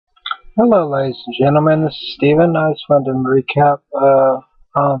Hello, ladies and gentlemen. This is Steven. I just wanted to recap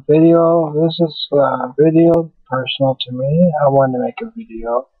video. This is a video personal to me. I wanted to make a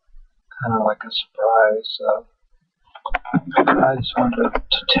video, kind of like a surprise. I just wanted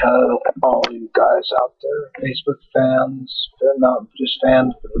to tell all you guys out there, Facebook fans, but not just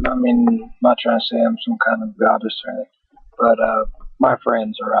fans. But, I mean, I'm not trying to say I'm some kind of goddess or anything, but my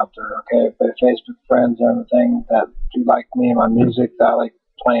friends are out there. Okay, but Facebook friends and everything that do like me and my music that I like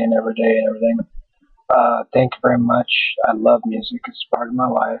playing every day and everything. Thank you very much. I love music. It's part of my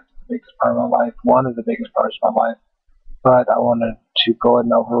life, the biggest part of my life, one of the biggest parts of my life. But I wanted to go ahead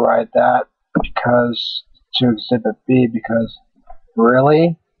and override that because to exhibit B, because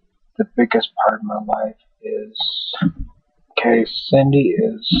really the biggest part of my life is, okay, Cindy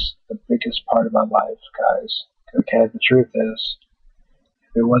is the biggest part of my life, guys. Okay, the truth is,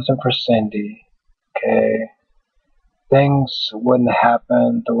 if it wasn't for Cindy, okay, things wouldn't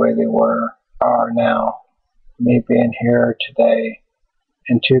happen the way they are now. Me being here today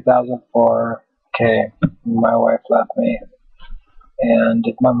in 2004, okay, my wife left me. And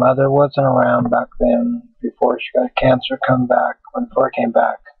if my mother wasn't around back then, before she got cancer come back, before it came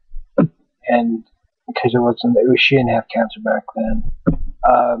back, and because she didn't have cancer back then.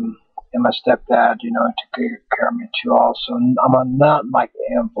 And my stepdad, took care of me too also. I'm not like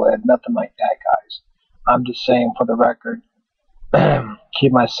an invalid, nothing like that, guys. I'm just saying for the record,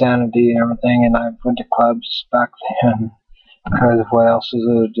 keep my sanity and everything, and I went to clubs back then because what else is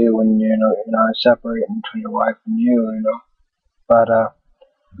there to do when separating between your wife and you. But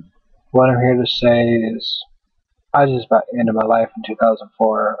what I'm here to say is, I just about ended my life in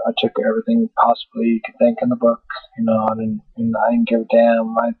 2004. I took everything possibly you could think in the book. I didn't give a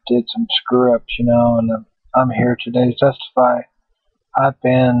damn. I did some screw ups, and I'm here today to testify. I've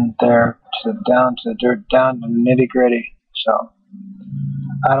been there down to the dirt, down to the nitty gritty. So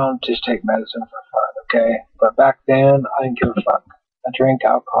I don't just take medicine for fun, okay? But back then, I didn't give a fuck. I drank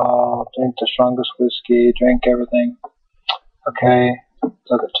alcohol, drank the strongest whiskey, drank everything, okay?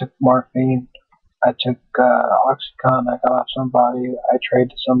 So I took morphine. I took Oxycontin. I got off somebody. I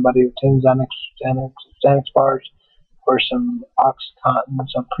traded somebody with 10 Xanax bars for some Oxycontin,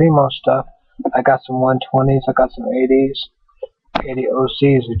 some Primo stuff. I got some 120s. I got some 80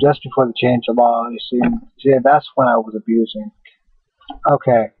 OCs just before the change of law. You see, that's when I was abusing.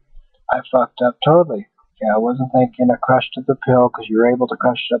 Okay, I fucked up totally. Okay, I wasn't thinking I crushed the pill because you were able to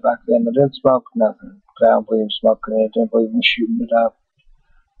crush it up back then. I didn't smoke nothing. I don't believe in smoking it. I didn't believe in shooting it up.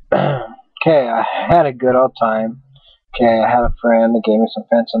 Okay, I had a good old time. Okay, I had a friend that gave me some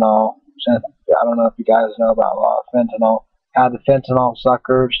fentanyl. I don't know if you guys know about a lot of fentanyl. I had the fentanyl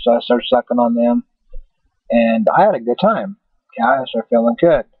suckers, so I started sucking on them, and I had a good time. Okay, I started feeling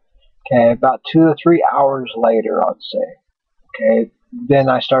good. Okay, about 2 to 3 hours later, I'd say. Okay, then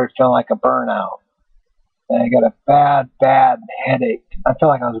I started feeling like a burnout. And I got a bad headache. I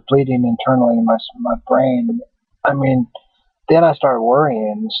felt like I was bleeding internally in my brain. I mean, then I started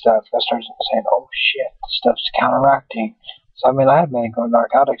worrying and stuff. I started saying, "Oh shit, this stuff's counteracting." So I mean, I had been going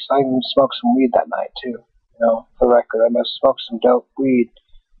narcotics. I even smoked some weed that night too. For the record, I must have smoked some dope weed.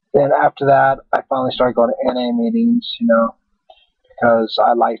 Then after that, I finally started going to NA meetings. Because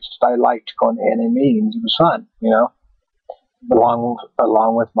I liked going to NA meetings. It was fun.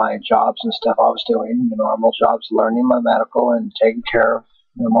 Along with my jobs and stuff I was doing, the normal jobs, learning my medical and taking care of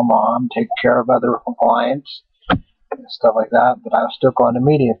my mom, taking care of other clients and stuff like that. But I was still going to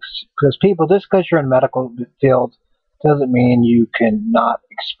meetings because people, just because you're in the medical field doesn't mean you can not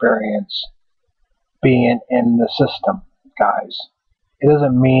experience being in the system, guys. It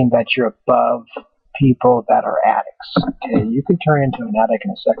doesn't mean that you're above people that are addicts. Okay, you can turn into an addict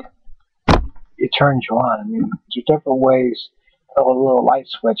in a second. It turns you on. I mean, there's different ways. A little light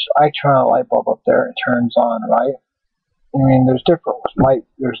switch. I turn a light bulb up there, it turns on, right? I mean, there's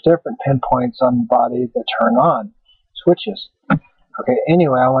different pinpoints on the body that turn on switches. Okay.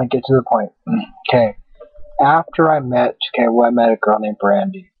 Anyway, I want to get to the point. Okay. After I met a girl named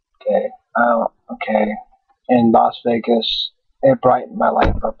Brandy. Okay. Okay. In Las Vegas, it brightened my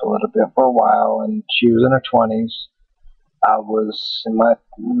life up a little bit for a while, and she was in her 20s. I was in my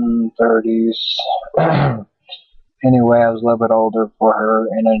 30s. Anyway, I was a little bit older for her,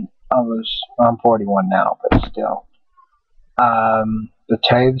 and I'm 41 now, but still. To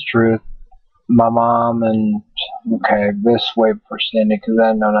tell you the truth, my mom this way before Cindy, because I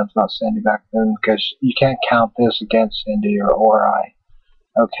didn't know nothing about Cindy back then, because you can't count this against Cindy or I.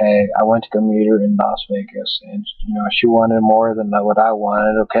 Okay, I went to go meet her in Las Vegas, and she wanted more than what I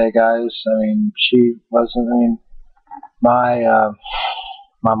wanted. Okay, guys, I mean, she wasn't. I mean, my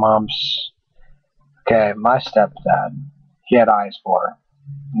mom's. Okay, my stepdad, he had eyes for her.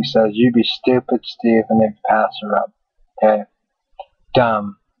 He says, "You be stupid, Steve," and they pass her up. Okay,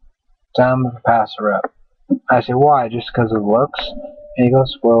 dumb, dumb if you pass her up. I say, "Why? Just because of looks?" And he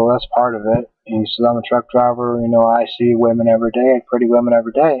goes, "Well, that's part of it." And he says, "I'm a truck driver. You know, I see women every day, pretty women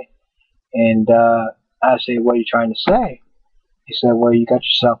every day." And I say, "What are you trying to say?" He said, "Well, you got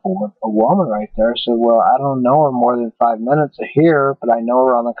yourself a woman right there." I said, "Well, I don't know her more than 5 minutes a here, but I know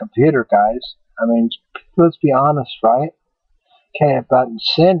her on the computer, guys. I mean, let's be honest, right?" Okay, but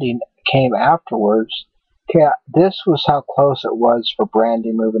Cindy came afterwards. Okay, this was how close it was for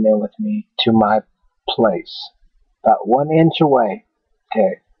Brandy moving in with me to my place. About 1 inch away.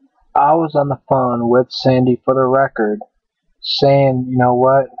 Okay, I was on the phone with Cindy for the record, saying, you know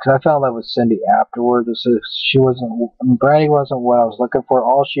what? Because I fell in love with Cindy afterwards. She wasn't, Brandy wasn't what I was looking for.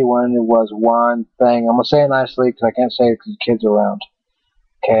 All she wanted was one thing. I'm gonna say it nicely because I can't say it because the kids are around.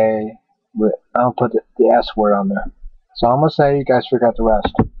 Okay, I'll put the S word on there. So I'm gonna say you guys figure out the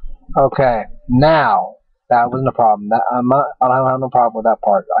rest. Okay, now that wasn't a problem. I don't have no problem with that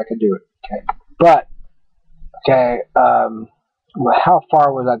part. I could do it. Okay, but okay, how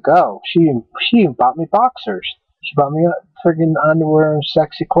far would that go? She even bought me boxers. She bought me friggin' underwear and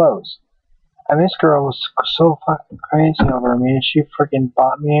sexy clothes. I mean, this girl was so fucking crazy over me. She freaking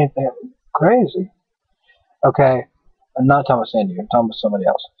bought me anything crazy. Okay, I'm not talking about Sandy. I'm talking about somebody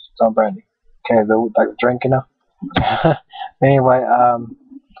else. It's on Brandy. Okay, like drinking now. Anyway,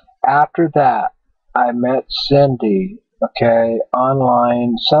 after that, I met Cindy. Okay,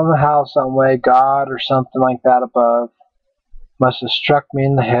 online somehow, some way, God or something like that above must have struck me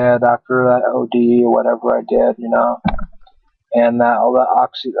in the head after that OD or whatever I did, you know. And that all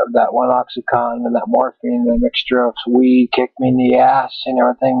that one oxycontin and that morphine, the mixture of weed kicked me in the ass and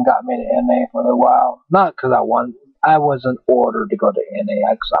everything, got me to NA for a little while. Not because I wasn't ordered to go to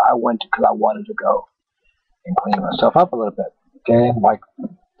NA. I went because I wanted to go and clean myself up a little bit. Okay, like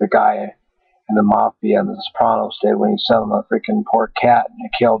the guy in the mafia and the Sopranos did when he set on the freaking poor cat and he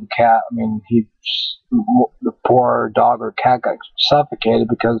killed the cat. I mean, the poor dog or cat got suffocated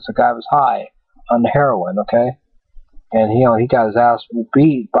because the guy was high on the heroin. Okay. And he got his ass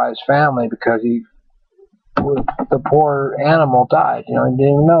beat by his family because the poor animal died. You know, he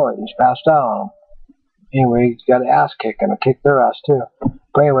didn't even know it. He's passed out on him. Anyway, he got an ass kicking and kicked their ass too.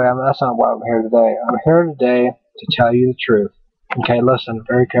 But anyway, that's not why I'm here today. I'm here today to tell you the truth. Okay, listen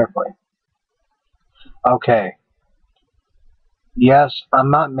very carefully. Okay. Yes,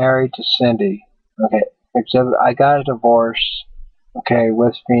 I'm not married to Cindy. Okay, except I got a divorce. Okay,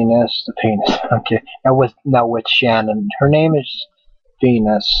 with Venus, the penis. Okay, and with Shannon. Her name is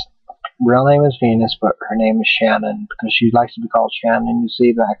Venus. Real name is Venus, but her name is Shannon because she likes to be called Shannon. You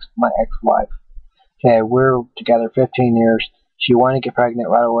see, my ex-wife. Okay, we're together 15 years. She wanted to get pregnant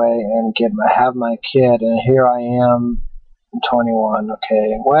right away and have my kid, and here I am, 21.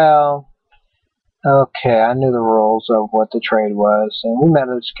 Okay, well, okay, I knew the rules of what the trade was, and we met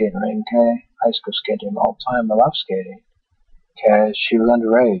at a skating rink. Okay, high school skating all the time. I love skating. Okay, she was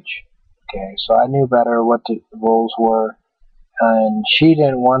underage. Okay, so I knew better what the rules were, and she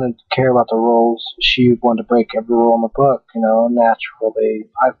didn't want to care about the rules. She wanted to break every rule in the book. You know, naturally,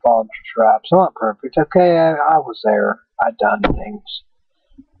 I fall into traps. I'm not perfect. Okay, I was there. I'd done things,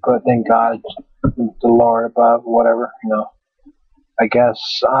 but thank God, the Lord above, whatever. You know, I guess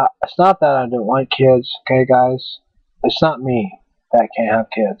it's not that I didn't want kids. Okay, guys, it's not me that can't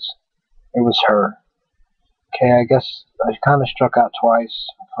have kids. It was her. Okay, I guess I kind of struck out twice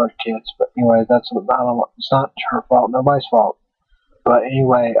for kids, but anyway, it's not her fault, nobody's fault. But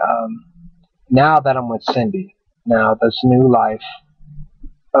anyway, now that I'm with Cindy, now this new life,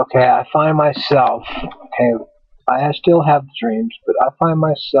 okay, I find myself, okay, I still have dreams, but I find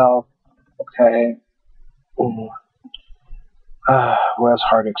myself, okay, well, it's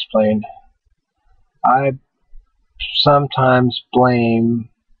hard to explain. I sometimes blame,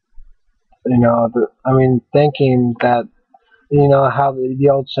 thinking that, how the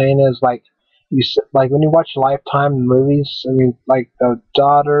old saying is, like, like when you watch Lifetime movies, I mean, like the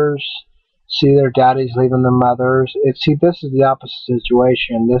daughters see their daddies leaving their mothers. This is the opposite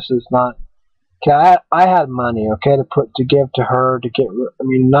situation. This is not. Okay, I had money, okay, to give to her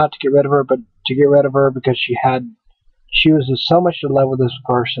not to get rid of her, but to get rid of her because she was just so much in love with this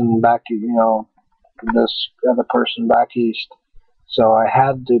person back, this other person back east. So I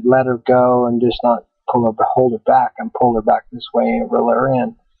had to let her go and just not hold her back and pull her back this way and reel her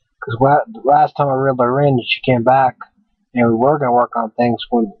in. Because the last time I reeled her in, she came back, and we were going to work on things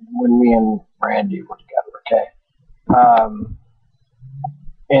when me and Randy were together, okay?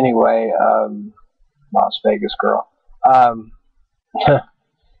 Anyway, Las Vegas girl.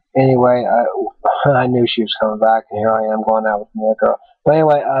 Anyway, I knew she was coming back, and here I am going out with another girl. But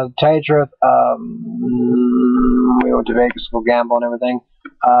anyway, to tell you the truth, we went to Vegas to go gamble and everything.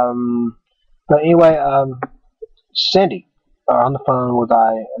 But anyway, Cindy on the phone with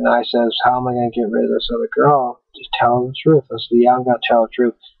and I says, how am I going to get rid of this other girl? Just tell her the truth. I said, yeah, I'm going to tell her the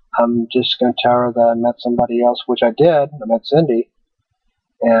truth. I'm just going to tell her that I met somebody else, which I did. I met Cindy,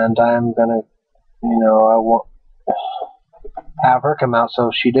 and I'm going to, I won't have her come out.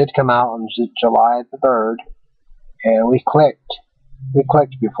 So she did come out on July the 3rd, and we clicked. We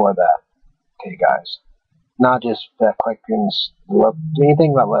clicked before that. Okay, guys. Not just that clicking, look,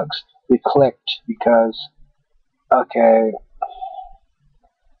 anything that looks. We clicked because, okay,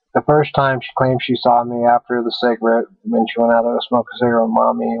 the first time she claimed she saw me after the cigarette, when she went out to smoke a cigarette with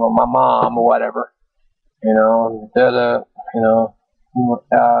mommy or my mom or whatever,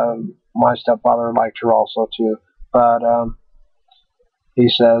 my stepfather liked her also too, but he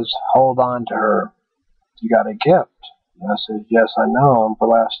says, hold on to her. You got a gift. And I said, yes, I know. I'm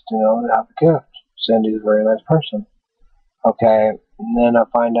blessed, to have a gift. Cindy's a very nice person. Okay, and then I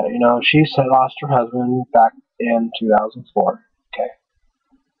find out, she lost her husband back in 2004. Okay,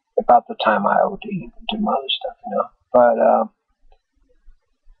 about the time I OD'd and did my other stuff, But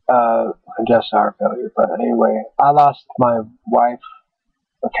just our failure. But anyway, I lost my wife.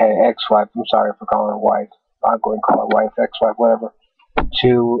 Okay, ex-wife. I'm sorry for calling her wife. I'm going to call her wife, ex-wife, whatever.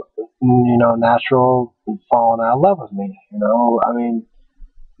 To natural falling out of love with me. I mean,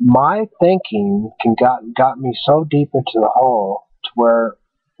 my thinking got me so deep into the hole to where,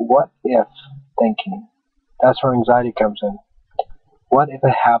 what if thinking? That's where anxiety comes in. What if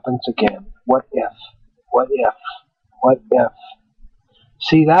it happens again? What if? What if? What if?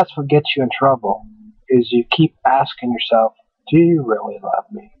 See, that's what gets you in trouble, is you keep asking yourself, do you really love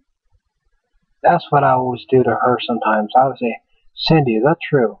me? That's what I always do to her sometimes. I would say, Cindy, is that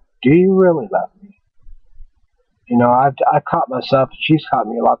true? Do you really love me? I've caught myself, she's caught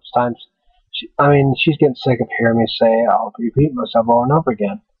me lots of times. She's getting sick of hearing me say, I'll repeat myself over and over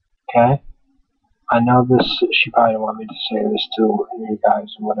again. Okay? I know this, she probably don't want me to say this to you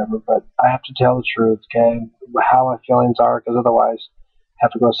guys or whatever, but I have to tell the truth, okay? How my feelings are, because otherwise I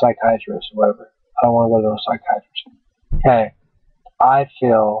have to go to a psychiatrist or whatever. I don't want to go to a psychiatrist. Okay, I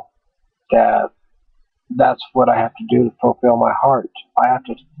feel that that's what I have to do to fulfill my heart. I have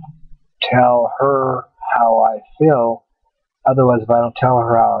to tell her how I feel. Otherwise, if I don't tell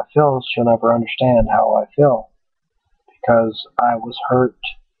her how I feel, she'll never understand how I feel. Because I was hurt,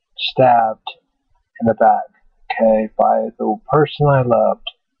 stabbed in the back, okay, by the person I loved,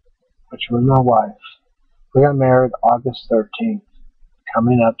 which was my wife. We got married August 13th,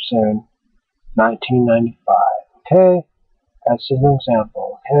 coming up soon, 1995, okay? That's just an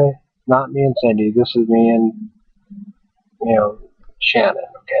example, okay? Not me and Cindy, this is me and, Shannon,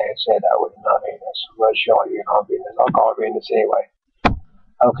 okay? Say it that way, not Venus. Unless you call Venus, I'll call her Venus anyway.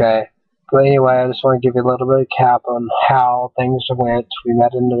 Okay, but anyway, I just want to give you a little bit of cap on how things went. We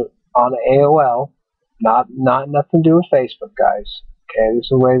met on AOL, not nothing to do with Facebook, guys. Okay, this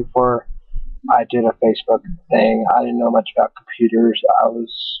is way before I did a Facebook thing. I didn't know much about computers. I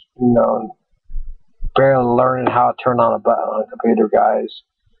was, barely learning how to turn on a button on a computer, guys.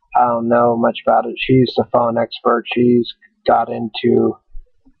 I don't know much about it. She's the phone expert. She's got into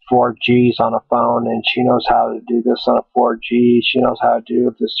 4Gs on a phone, and she knows how to do this on a 4G. She knows how to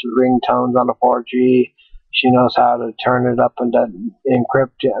do this ringtones on a 4G. She knows how to turn it up and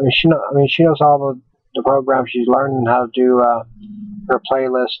encrypt it. She knows all the programs. She's learning how to do her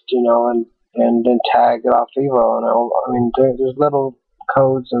playlist, and then tag it off Evo. And there's little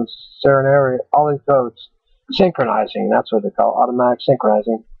codes and Serenary, all these codes. Synchronizing, that's what they call it, automatic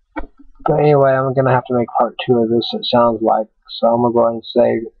synchronizing. But anyway, I'm going to have to make part 2 of this, it sounds like. So I'm going to go ahead and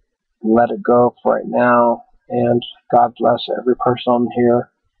say, let it go for right now. And God bless every person on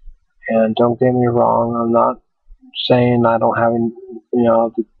here. And don't get me wrong, I'm not saying I don't have,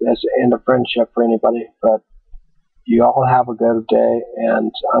 as an end of friendship for anybody. But you all have a good day.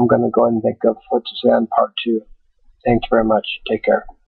 And I'm going to go ahead and think of what to say on part 2. Thank you very much. Take care.